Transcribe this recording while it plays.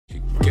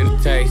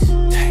taste?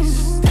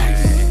 Taste,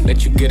 taste.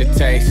 Let you get a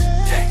taste.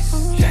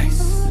 Taste,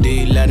 taste. Do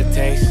you love the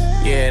taste?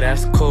 Yeah,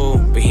 that's cool,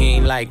 but he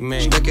ain't like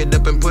me. Stack it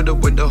up and put it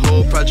with the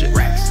whole project.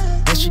 Racks.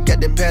 And she got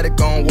that paddock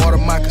on water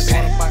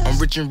moccasins. I'm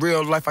rich in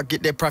real life, I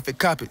get that profit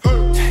copy.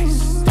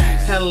 Taste,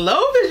 taste.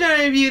 Hello,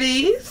 Visionary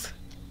Beauties.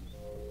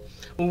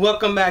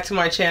 Welcome back to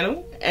my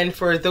channel. And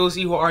for those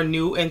of you who are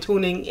new and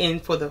tuning in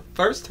for the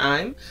first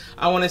time,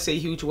 I want to say a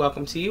huge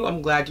welcome to you.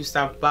 I'm glad you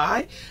stopped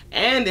by.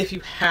 And if you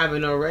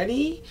haven't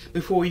already,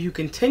 before you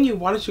continue,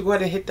 why don't you go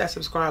ahead and hit that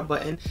subscribe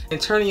button and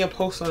turn on your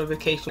post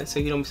notifications so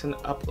you don't miss an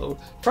upload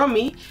from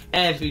me.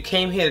 And if you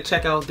came here to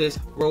check out this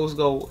rose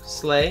gold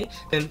sleigh,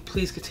 then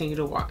please continue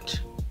to watch.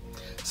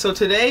 So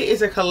today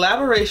is a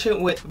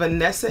collaboration with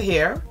Vanessa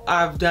Hair.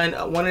 I've done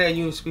one of their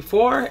units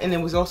before, and it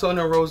was also in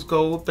a rose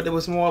gold, but it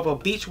was more of a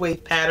beach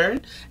wave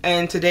pattern.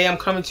 And today I'm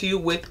coming to you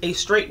with a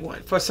straight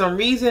one. For some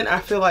reason, I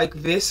feel like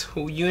this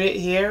unit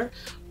here,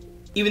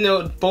 even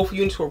though both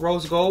units were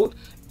rose gold,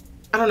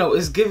 I don't know,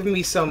 it's giving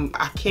me some,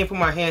 I can't put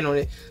my hand on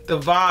it. The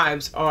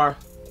vibes are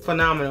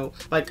phenomenal.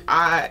 Like,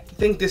 I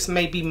think this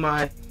may be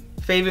my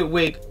favorite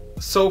wig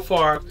so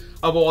far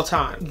of all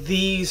time.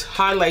 These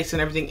highlights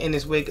and everything in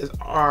this wig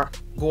are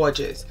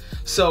gorgeous.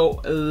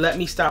 So let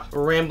me stop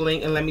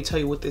rambling and let me tell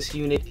you what this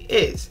unit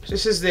is.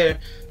 This is their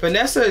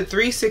Vanessa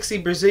 360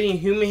 Brazilian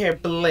human hair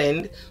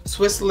blend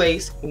Swiss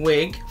lace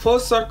wig, full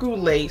circle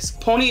lace,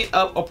 pony it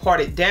up or part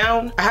it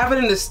down. I have it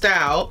in the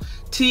style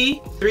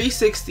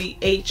T360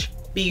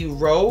 HB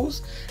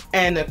Rose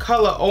and the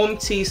color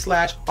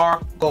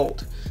OMT/R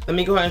Gold. Let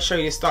me go ahead and show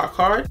you the stock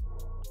card.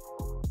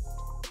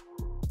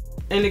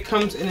 And it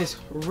comes in this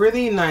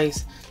really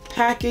nice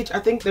package. I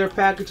think their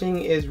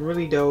packaging is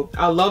really dope.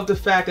 I love the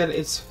fact that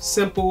it's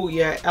simple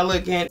yet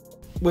elegant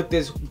with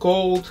this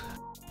gold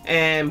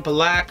and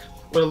black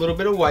with a little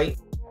bit of white.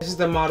 This is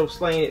the model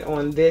slaying it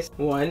on this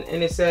one,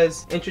 and it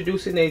says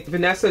introducing a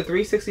Vanessa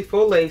 360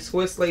 full lace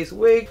Swiss lace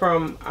wig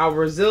from our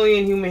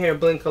Brazilian human hair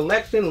blend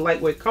collection.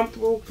 Lightweight,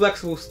 comfortable,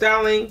 flexible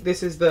styling.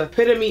 This is the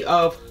epitome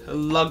of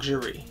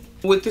luxury.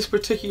 With this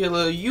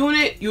particular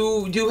unit,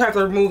 you do have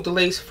to remove the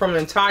lace from the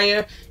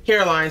entire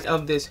hairline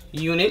of this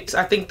unit.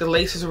 I think the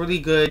lace is really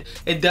good.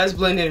 It does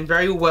blend in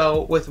very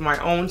well with my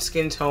own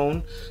skin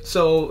tone,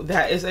 so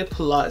that is a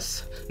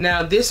plus.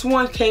 Now this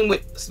one came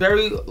with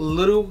very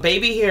little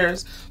baby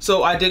hairs,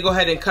 so I did go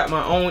ahead and cut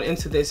my own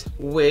into this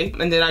wig,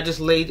 and then I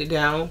just laid it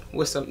down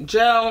with some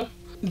gel.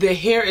 The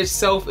hair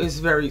itself is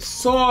very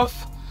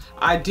soft.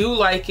 I do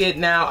like it.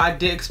 Now, I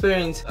did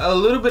experience a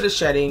little bit of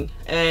shedding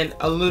and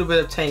a little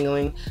bit of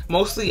tangling,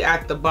 mostly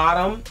at the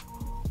bottom,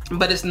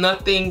 but it's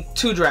nothing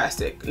too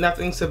drastic,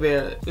 nothing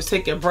severe. Just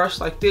take your brush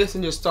like this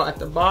and just start at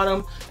the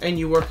bottom, and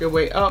you work your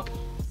way up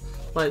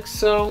like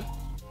so,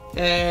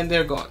 and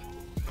they're gone.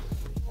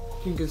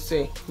 You can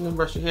see, you can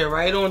brush your hair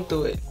right on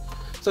through it.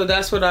 So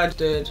that's what I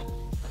did.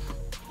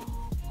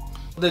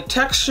 The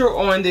texture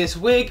on this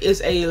wig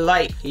is a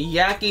light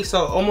yaki,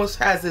 so it almost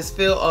has this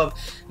feel of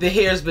the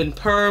hair's been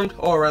permed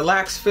or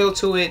relaxed feel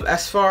to it.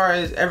 As far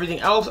as everything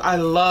else, I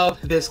love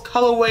this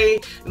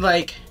colorway.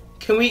 Like,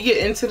 can we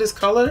get into this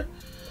color?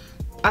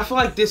 I feel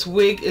like this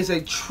wig is a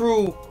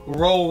true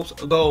rose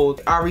gold.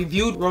 I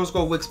reviewed rose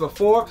gold wigs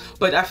before,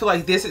 but I feel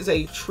like this is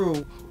a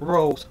true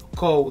rose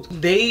gold.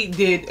 They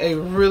did a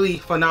really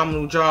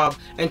phenomenal job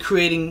in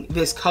creating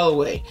this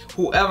colorway.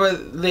 Whoever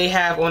they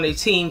have on their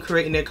team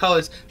creating their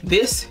colors,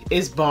 this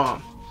is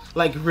bomb.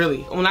 Like,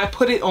 really. When I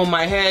put it on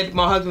my head,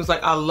 my husband was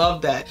like, I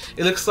love that.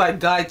 It looks like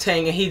Guy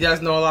Tang, and he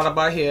does know a lot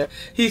about hair.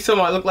 He told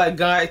me I look like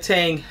Guy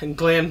Tang and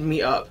glammed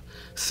me up.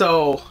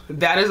 So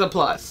that is a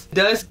plus. It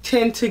does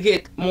tend to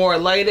get more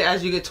lighter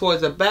as you get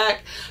towards the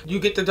back. You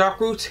get the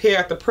dark roots here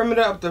at the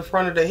perimeter of the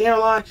front of the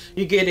hairline.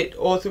 You get it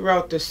all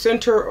throughout the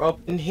center up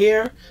in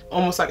here,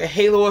 almost like a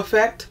halo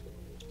effect.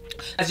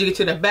 As you get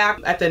to the back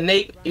at the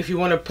nape, if you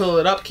want to pull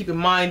it up, keep in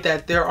mind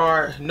that there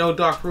are no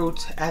dark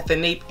roots at the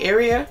nape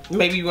area.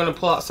 Maybe you want to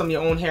pull out some of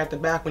your own hair at the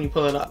back when you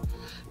pull it up.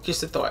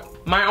 Just a thought.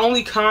 My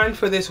only con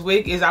for this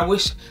wig is I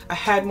wish I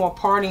had more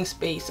parting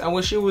space. I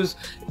wish it was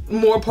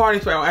more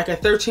parting space, like a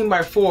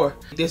 13×4.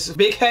 This is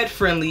big head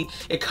friendly.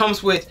 It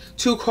comes with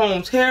 2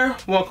 combs here,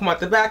 one comb out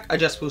the back,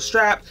 adjustable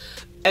strap,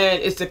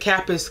 and the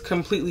cap is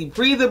completely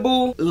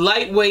breathable,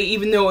 lightweight,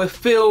 even though it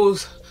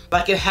feels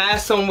like it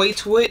has some weight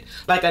to it,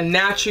 like a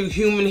natural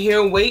human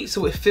hair weight,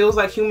 so it feels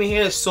like human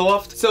hair is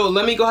soft. So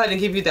let me go ahead and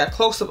give you that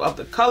close-up of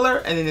the color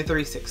and then the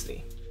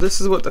 360. This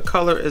is what the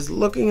color is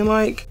looking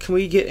like. Can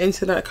we get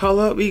into that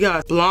color? We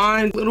got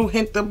blonde, little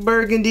hint of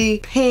burgundy,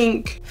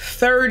 pink,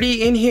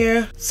 30 in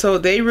here. So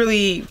they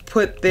really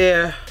put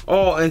their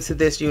all into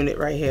this unit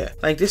right here.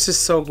 Like, this is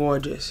so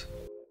gorgeous.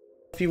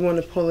 If you want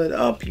to pull it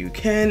up, you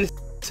can.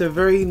 It's a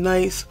very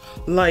nice,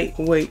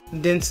 lightweight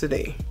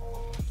density.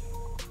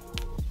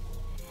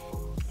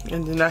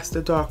 And then that's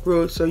the dark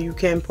root, so you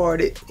can part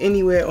it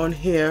anywhere on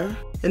here.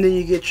 And then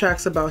you get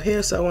tracks about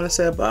here, so I want to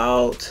say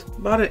about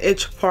an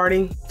inch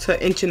parting to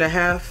 1.5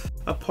 inches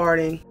of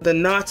parting. The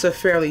knots are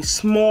fairly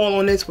small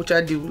on this, which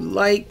I do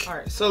like. All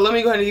right, so let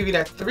me go ahead and give you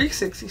that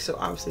 360. So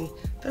obviously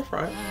the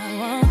front. I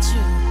want you,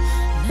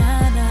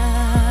 nah,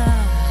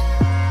 nah.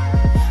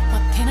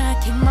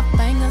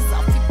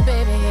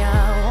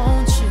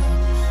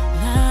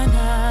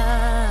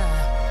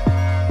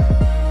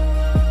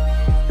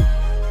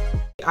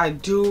 I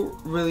do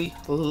really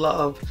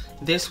love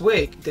this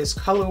wig, this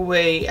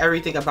colorway,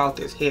 everything about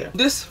this hair.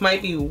 This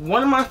might be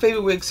one of my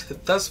favorite wigs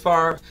thus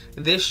far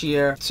this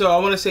year. So I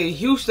want to say a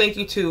huge thank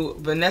you to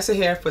Vanessa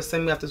Hair for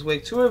sending me out this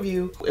wig to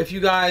review. If you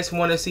guys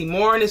want to see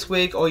more on this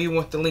wig or you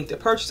want the link to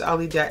purchase, I'll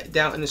leave that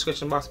down in the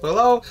description box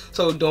below.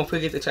 So don't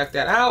forget to check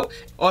that out.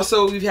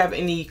 Also, if you have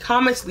any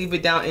comments, leave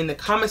it down in the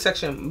comment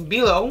section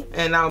below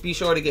and I'll be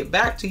sure to get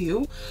back to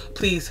you.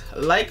 Please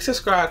like,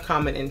 subscribe,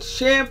 comment, and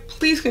share.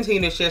 Please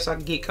continue to share so I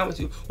can get coming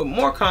to you with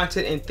more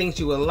content and things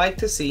you would like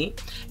to see.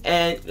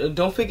 And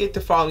don't forget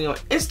to follow me on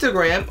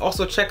Instagram.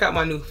 Also check out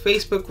my new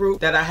Facebook group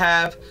that I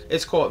have.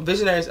 It's called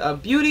Visionaries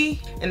of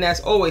Beauty. And as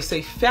always,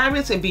 stay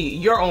fabulous and be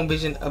your own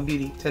vision of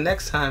beauty. Till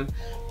next time,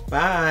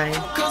 bye.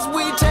 'Cause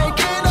we take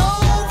it